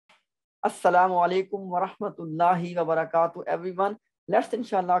Assalamu alaikum wa rahmatullahi wa barakatuh, everyone. Let's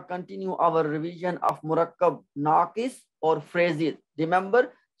inshallah continue our revision of murakkab naqis or phrases.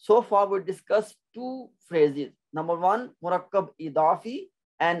 Remember, so far we discussed two phrases. Number one, murakkab idafi,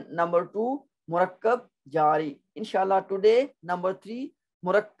 and number two, murakkab jari. Inshallah, today, number three,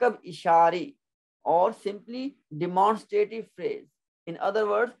 murakkab ishari, or simply demonstrative phrase. In other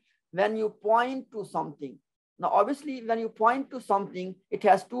words, when you point to something. Now, obviously, when you point to something, it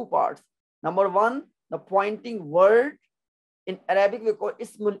has two parts. Number one, the pointing word. In Arabic, we call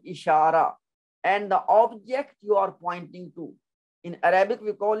ismul ishara. And the object you are pointing to. In Arabic,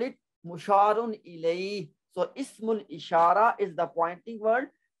 we call it musharun ilayh. So ismul ishara is the pointing word,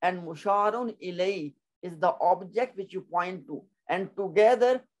 and musharun ilayh is the object which you point to. And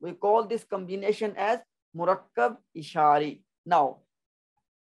together, we call this combination as murakkab ishari. Now,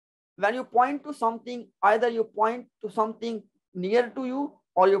 when you point to something, either you point to something near to you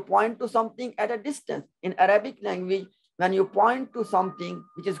or you point to something at a distance. In Arabic language, when you point to something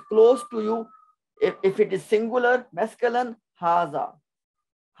which is close to you, if it is singular, masculine, haza,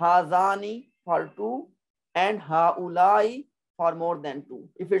 hazani for two, and haulai for more than two.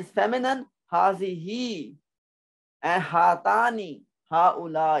 If it's feminine, hazihi, and hatani,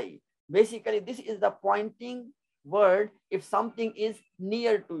 haulai. Basically, this is the pointing word if something is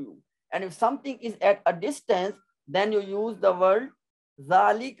near to you. And if something is at a distance, then you use the word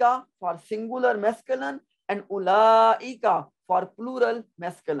zalika for singular masculine and ulaika for plural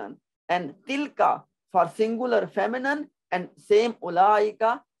masculine, and tilka for singular feminine and same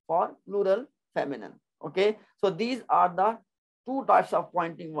ulaika for plural feminine. Okay, so these are the two types of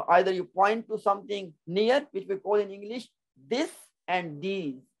pointing. Either you point to something near, which we call in English this and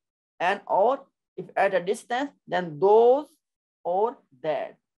these, and or if at a distance, then those or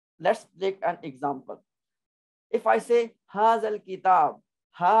that. Let's take an example. If I say haza al-kitab,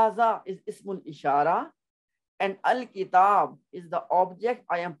 haza is ismul ishara, and al-kitab is the object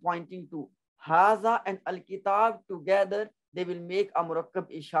I am pointing to. Haza and al-kitab together, they will make a murakkab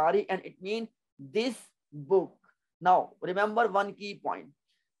ishari, and it means this book. Now, remember one key point,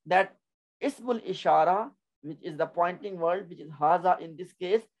 that ismul ishara, which is the pointing word, which is haza in this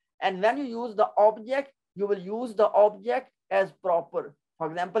case, and when you use the object, you will use the object as proper. For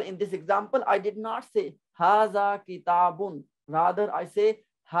example, in this example, I did not say haza kitabun. Rather, I say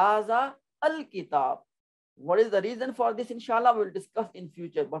haza al-kitab. What is the reason for this? Inshallah, we will discuss in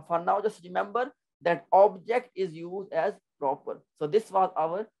future. But for now, just remember that object is used as proper. So this was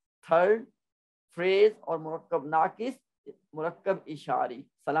our third phrase or murakkab naqis, murakkab ishari.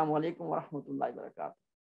 Assalamu alaikum wa rahmatullahi wa barakatuh.